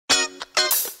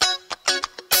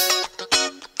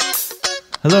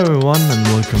Hello everyone and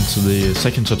welcome to the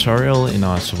second tutorial in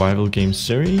our survival game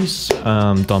series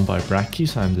done by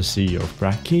Brackeys. I'm the CEO of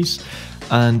Brackeys,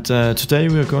 and today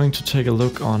we are going to take a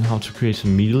look on how to create a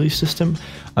melee system.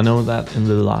 I know that in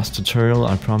the last tutorial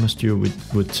I promised you we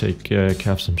would take care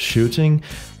of some shooting,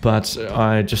 but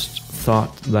I just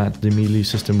thought that the melee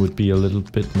system would be a little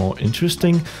bit more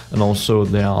interesting, and also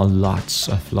there are lots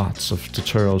of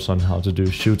tutorials on how to do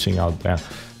shooting out there.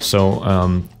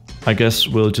 So I guess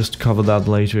we'll just cover that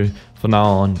later. For now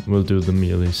on, we'll do the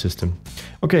melee system.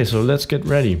 Okay, so let's get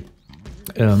ready.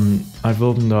 I've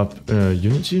opened up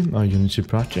Unity, our Unity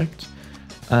project,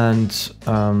 and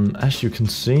as you can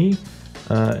see,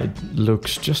 it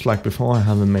looks just like before. I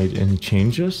haven't made any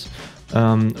changes.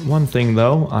 One thing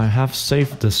though, I have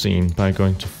saved the scene by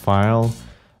going to File,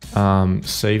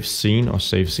 Save Scene or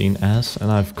Save Scene As,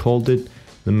 and I've called it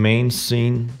the main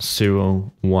scene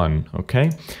 01, okay?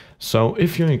 So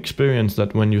if you experience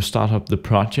that when you start up the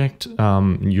project,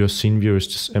 your scene view is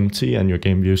just empty and your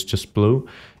game view is just blue,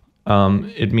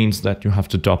 it means that you have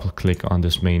to double click on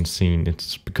this main scene.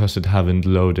 It's because it haven't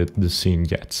loaded the scene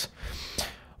yet.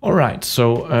 Alright,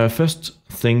 so first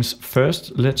things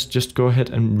first, let's just go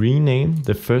ahead and rename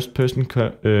the first person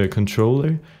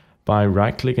controller by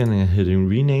right clicking and hitting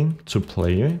rename to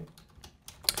player.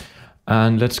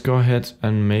 And let's go ahead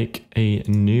and make a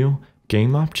new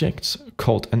game object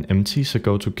called an empty. So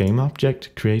go to game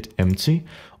object, create empty,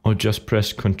 or just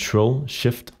press Ctrl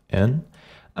Shift N.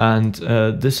 And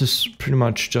this is pretty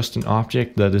much just an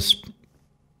object that is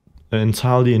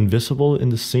entirely invisible in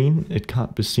the scene. It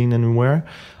can't be seen anywhere.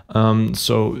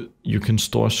 So you can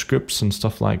store scripts and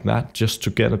stuff like that just to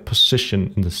get a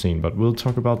position in the scene, but we'll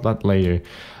talk about that later.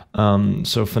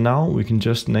 So for now, we can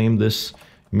just name this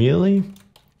melee.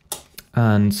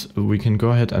 And we can go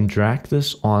ahead and drag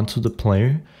this onto the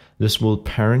player. This will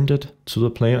parent it to the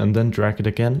player and then drag it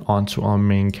again onto our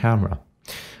main camera.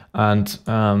 And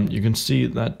you can see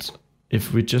that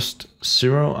if we just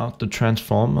zero out the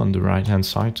transform on the right hand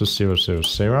side to 0, 0,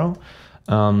 0,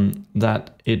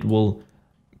 that it will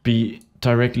be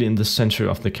directly in the center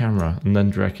of the camera, and then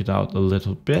drag it out a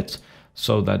little bit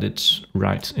so that it's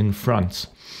right in front.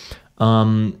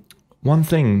 One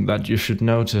thing that you should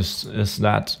notice is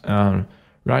that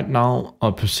right now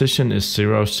our position is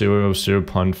 0, 0,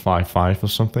 0.55 or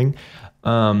something.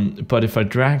 But if I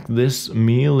drag this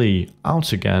melee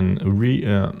out again,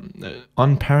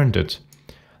 unparented,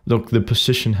 look, the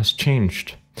position has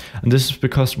changed. And this is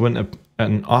because when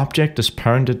an object is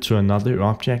parented to another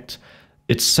object,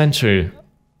 its center,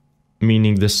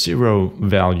 meaning the 0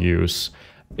 values,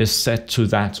 is set to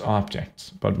that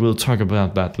object. But we'll talk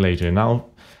about that later. Now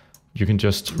you can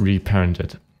just reparent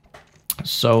it.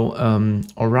 So,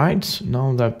 alright,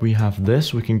 now that we have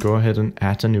this, we can go ahead and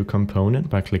add a new component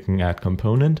by clicking Add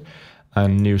Component,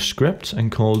 and new script,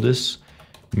 and call this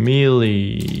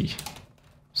melee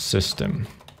system.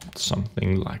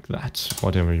 Something like that,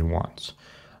 whatever you want.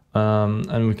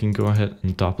 And we can go ahead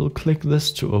and double click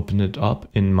this to open it up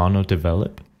in Mono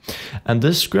Develop. And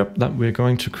this script that we're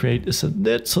going to create is a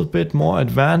little bit more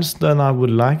advanced than I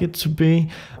would like it to be,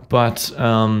 but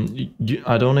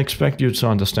I don't expect you to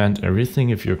understand everything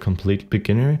if you're a complete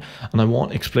beginner, and I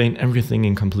won't explain everything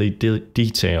in complete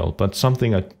detail, but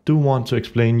something I do want to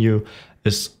explain you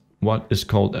is what is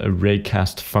called a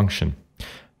raycast function.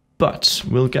 But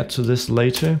we'll get to this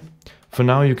later. For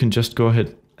now, you can just go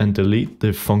ahead and delete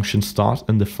the function start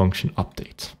and the function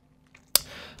update.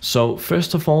 So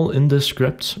first of all, in this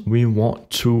script, we want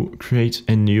to create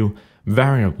a new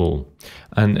variable.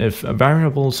 And if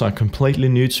variables are completely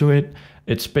new to it,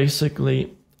 it's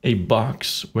basically a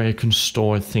box where you can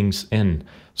store things in.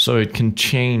 So it can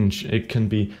change, it can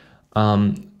be,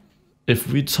 if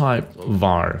we type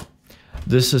var,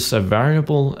 this is a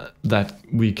variable that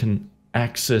we can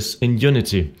access in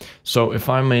Unity. So if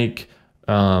I make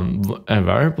a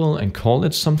variable and call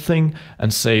it something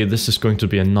and say this is going to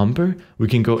be a number, we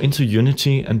can go into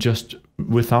Unity and just,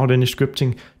 without any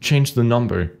scripting, change the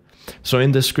number. So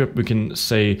in this script we can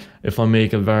say, if I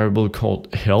make a variable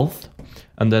called health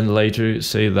and then later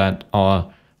say that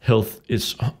our health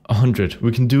is 100,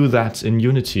 we can do that in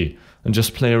Unity and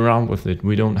just play around with it.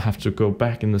 We don't have to go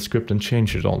back in the script and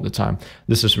change it all the time.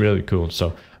 This is really cool.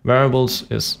 So variables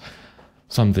is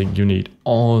something you need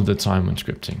all the time when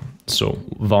scripting. So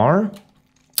var,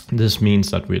 this means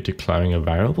that we're declaring a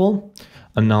variable,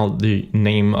 and now the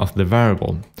name of the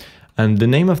variable. And the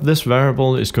name of this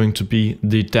variable is going to be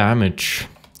the damage,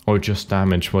 or just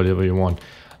damage, whatever you want.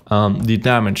 The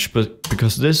damage, but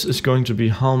because this is going to be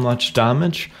how much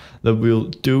damage that we'll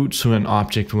do to an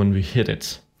object when we hit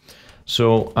it.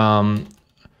 So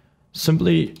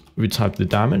simply we type the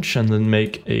damage and then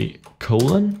make a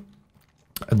colon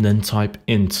and then type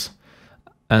int.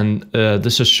 And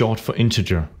this is short for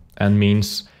integer and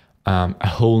means a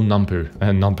whole number,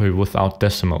 a number without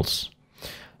decimals.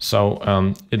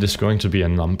 So it is going to be a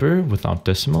number without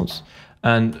decimals,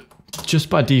 and just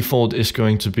by default is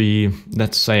going to be,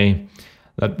 let's say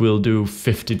that will do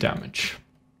 50 damage.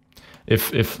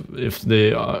 If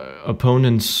the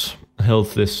opponent's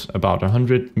health is about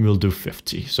 100, we'll do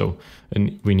 50. So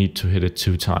and we need to hit it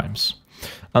 2 times.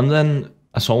 And then,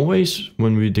 as always,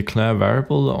 when we declare a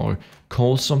variable or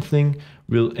call something,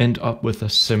 we'll end up with a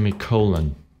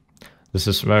semicolon. This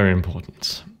is very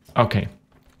important. Okay,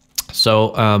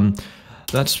 so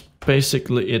that's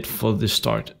basically it for the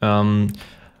start.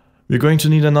 We're going to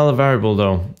need another variable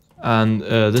though, and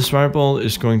this variable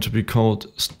is going to be called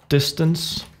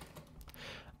distance,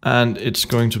 and it's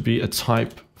going to be a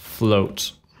type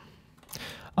float.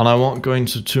 And I won't go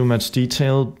into too much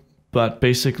detail, but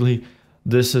basically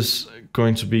this is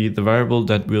going to be the variable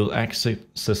that we'll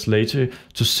access later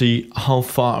to see how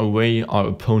far away our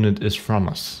opponent is from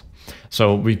us.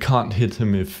 So we can't hit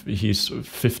him if he's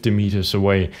 50 meters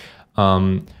away.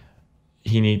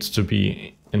 He needs to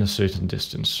be in a certain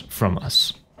distance from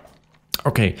us.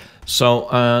 Okay, so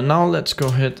now let's go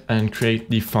ahead and create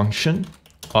the function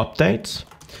update.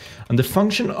 And the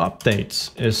function update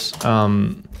is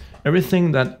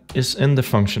everything that is in the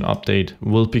function update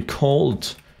will be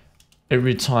called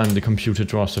every time the computer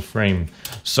draws a frame.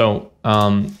 So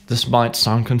this might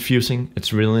sound confusing,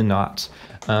 it's really not.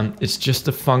 It's just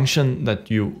a function that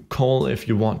you call if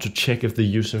you want to check if the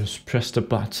user has pressed a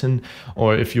button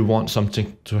or if you want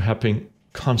something to happen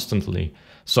constantly.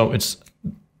 So it's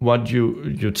what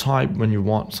you type when you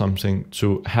want something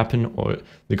to happen or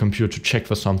the computer to check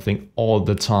for something all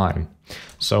the time.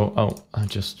 So, oh, I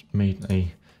just made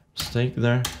a mistake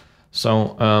there.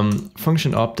 So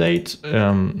function update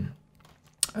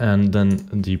and then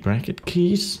the bracket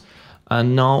keys.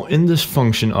 And now in this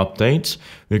function update,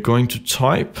 we're going to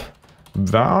type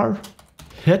var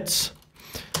hit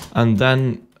and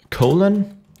then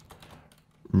colon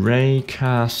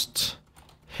raycast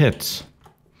hit.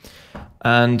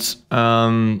 And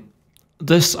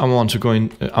this I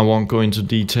won't go into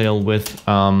detail with.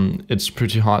 It's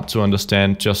pretty hard to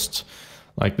understand just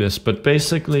like this. But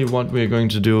basically, what we're going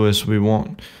to do is we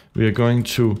are going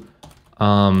to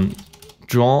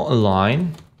draw a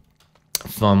line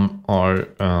from our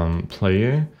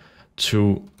player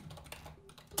to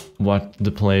what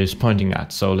the player is pointing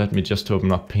at. So let me just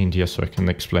open up Paint here so I can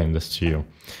explain this to you.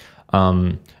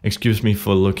 Excuse me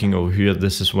for looking over here.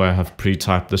 This is where I have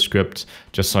pre-typed the script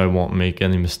just so I won't make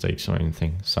any mistakes or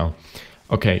anything. So,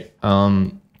 okay.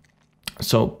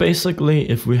 So basically,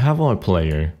 if we have our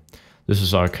player, this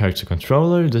is our character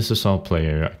controller, this is our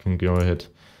player. I can go ahead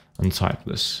and type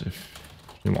this if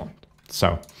you want.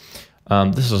 So,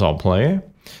 this is our player,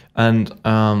 and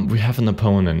we have an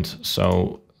opponent.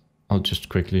 So I'll just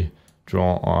quickly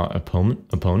draw our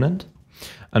opponent.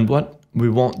 And what we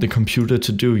want the computer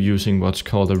to do using what's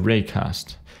called a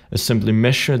raycast is simply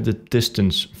measure the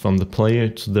distance from the player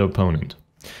to the opponent.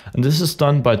 And this is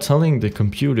done by telling the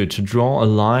computer to draw a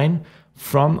line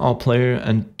from our player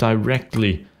and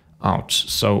directly out.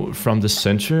 So from the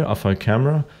center of our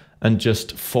camera and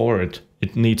just forward,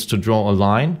 it needs to draw a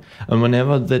line. And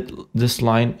whenever this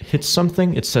line hits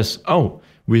something, it says, oh,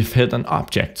 we've hit an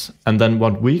object. And then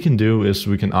what we can do is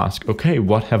we can ask, okay,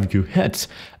 what have you hit?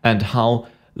 And how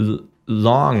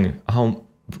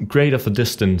great of a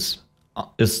distance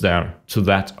is there to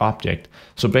that object?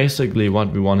 So basically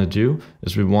what we want to do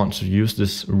is we want to use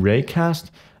this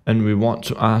raycast and we want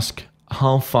to ask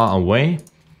how far away,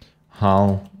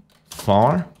 how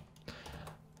far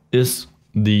is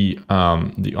the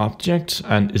object,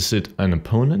 and is it an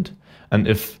opponent? And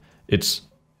if it's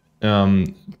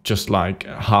just like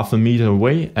half a meter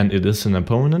away and it is an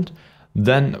opponent,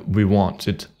 then we want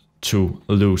it to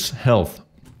lose health.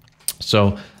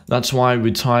 So that's why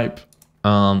we type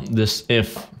this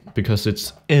if, because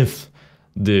it's if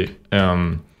the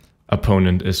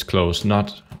opponent is close,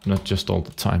 not just all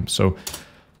the time. So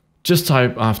just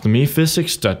type after me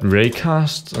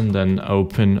physics.raycast and then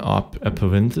open up a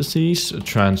parentheses,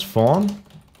 transform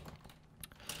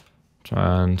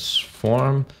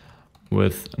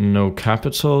with no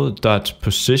capital, dot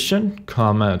position,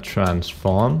 comma,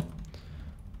 transform,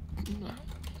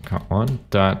 come on,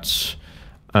 dot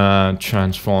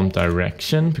transform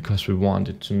direction, because we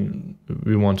want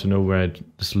to know where it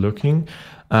is looking,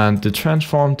 and the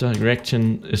transform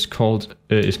direction is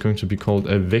going to be called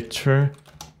a vector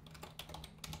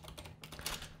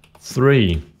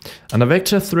 3. And a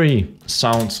vector 3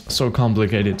 sounds so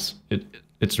complicated.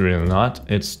 it's really not.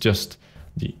 It's just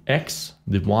the X,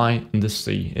 the Y, and the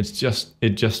Z.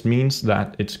 It just means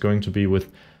that it's going to be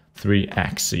with 3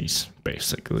 axes,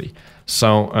 basically.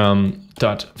 So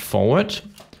dot forward.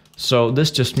 So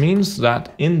this just means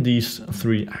that in these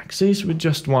 3 axes, we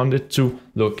just want it to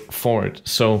look forward.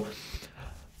 So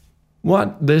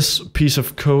what this piece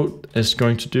of code is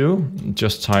going to do,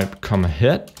 just type comma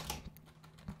hit,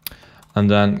 and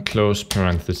then close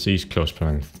parentheses, close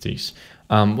parentheses.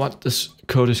 What this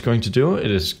code is going to do,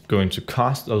 it is going to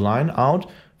cast a line out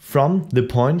from the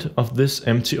point of this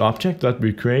empty object that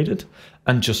we created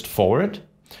and just forward.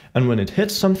 And when it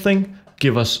hits something,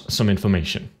 give us some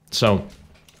information. So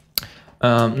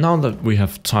now that we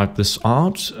have typed this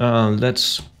out,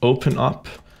 let's open up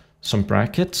some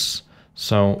brackets.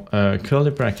 So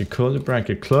curly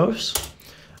bracket, close.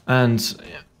 And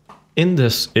in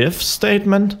this if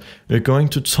statement, we're going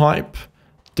to type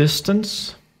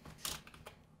distance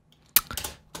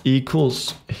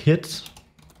equals hit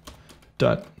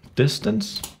dot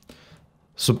distance.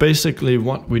 So basically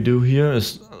what we do here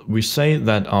is we say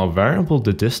that our variable,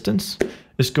 the distance,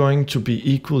 is going to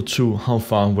be equal to how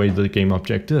far away the game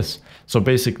object is. So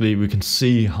basically we can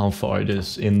see how far it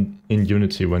is in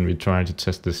Unity when we try to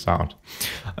test this out.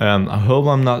 I hope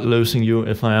I'm not losing you.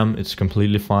 If I am, it's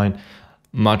completely fine.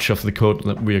 Much of the code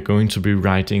that we are going to be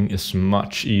writing is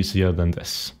much easier than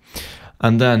this.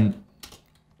 And then,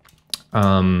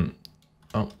 oh,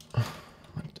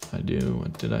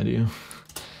 what did I do?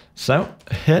 So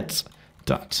hit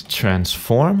dot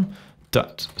transform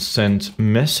dot send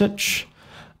message,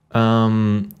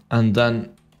 and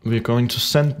then we're going to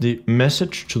send the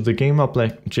message to the game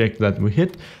object that we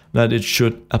hit that it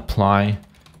should apply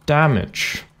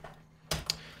damage.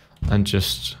 And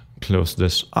just close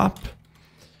this up,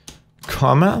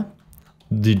 comma,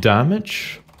 the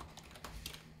damage,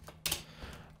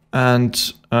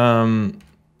 and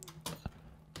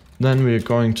then we're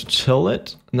going to tell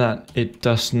it that it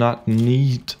does not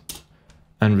need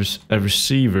a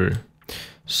receiver.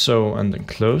 So, and then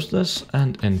close this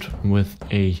and end with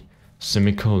a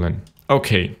semicolon.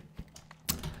 Okay,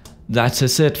 that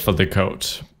is it for the code.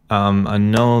 I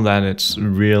know that it's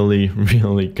really,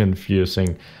 really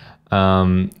confusing.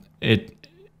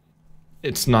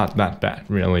 It's not that bad,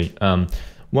 really.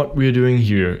 What we're doing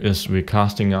here is we're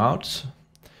casting out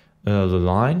the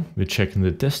line, we're checking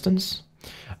the distance,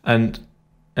 and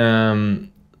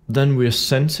then we're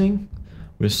sending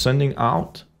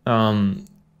out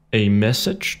a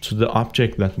message to the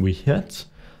object that we hit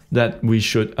that we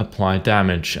should apply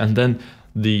damage, and then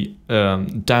the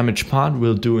damage part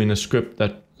we'll do in a script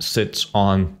that sits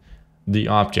on the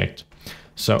object.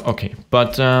 So okay,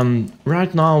 but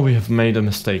right now we have made a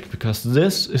mistake, because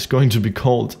this is going to be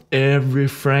called every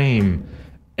frame,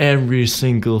 every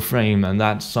single frame, and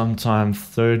that's sometimes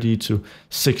 30 to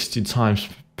 60 times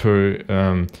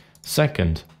per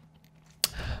second.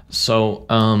 So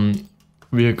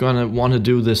we are gonna want to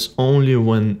do this only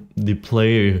when the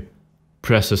player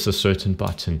presses a certain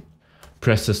button,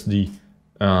 presses the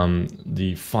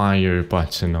fire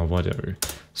button or whatever.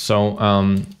 So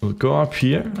we'll go up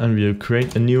here and we'll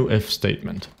create a new if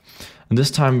statement. And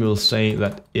this time we'll say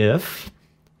that if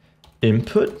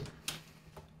input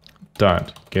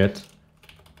dot get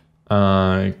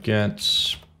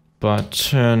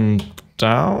button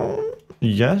down,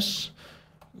 yes,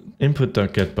 input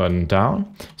dot get button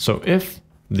down. So if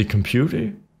the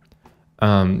computer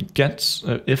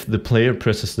if the player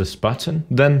presses this button,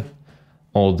 then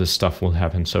all this stuff will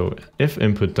happen. So if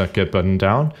input dot get button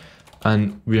down,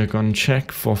 and we are going to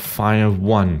check for fire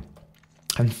 1.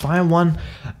 And fire 1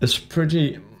 is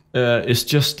is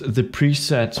just the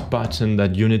preset button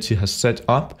that Unity has set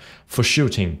up for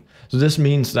shooting. So this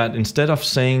means that instead of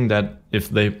saying that if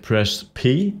they press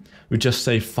P, we just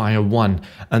say fire 1.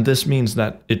 And this means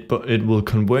that it will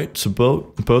convert to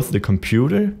both the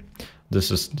computer,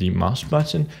 this is the mouse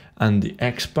button, and the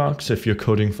Xbox, if you're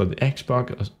coding for the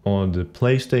Xbox or the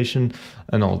PlayStation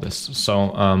and all this.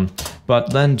 So,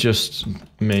 but then just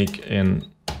make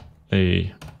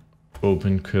a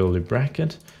open curly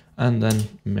bracket and then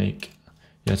make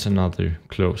yet another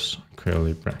close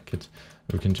curly bracket.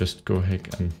 We can just go ahead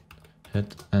and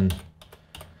hit and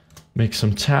make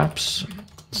some tabs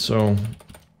so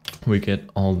we get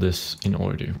all this in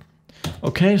order.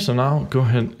 Okay, so now go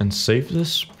ahead and save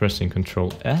this, pressing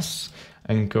Ctrl S,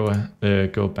 and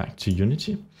go back to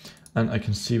Unity. And I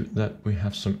can see that we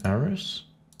have some errors.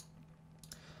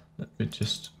 Let me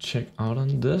just check out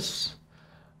on this.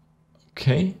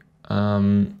 Okay,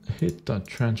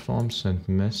 hit.transform send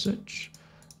message.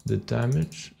 The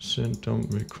damage sent don't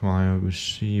require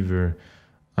receiver.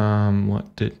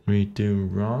 What did we do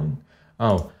wrong?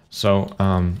 Oh, So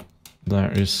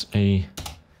there is a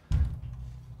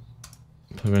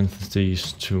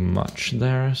parentheses too much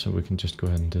there, so we can just go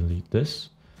ahead and delete this.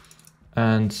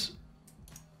 And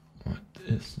what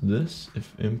is this?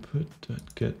 If input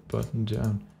get button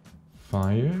down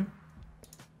fire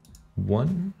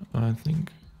 1, I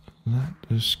think that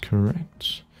is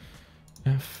correct.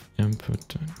 F input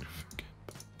get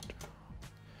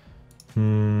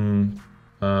button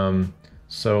down.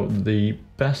 So the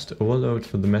best overload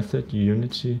for the method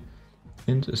unity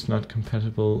int is not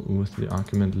compatible with the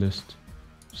argument list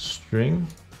string.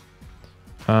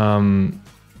 Oh,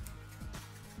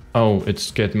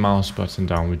 it's get mouse button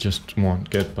down. We just want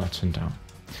get button down.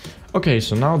 Okay,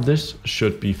 so now this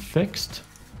should be fixed.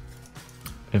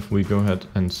 If we go ahead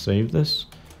and save this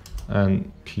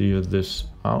and clear this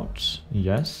out,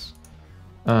 yes.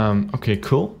 Okay,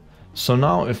 cool. So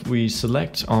now if we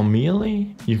select our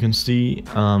melee, you can see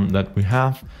that we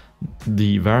have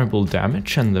the variable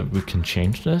damage and that we can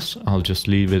change this. I'll just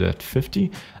leave it at 50,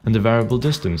 and the variable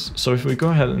distance. So if we go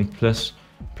ahead and press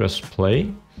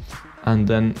play and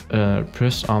then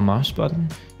press our mouse button,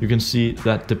 you can see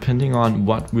that depending on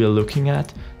what we are looking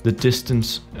at, the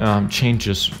distance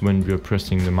changes when we are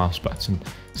pressing the mouse button.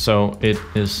 So it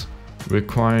is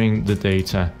requiring the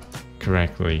data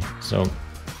correctly. So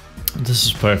this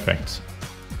is perfect.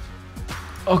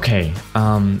 Okay,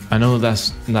 I know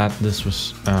that this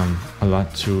was a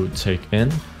lot to take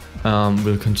in.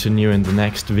 We'll continue in the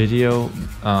next video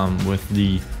with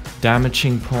the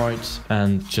damaging parts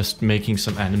and just making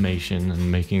some animation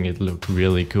and making it look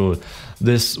really cool.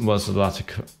 This was a lot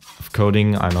of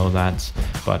coding, I know that,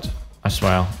 but I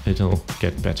swear it'll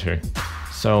get better.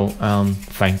 So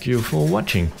thank you for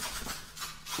watching.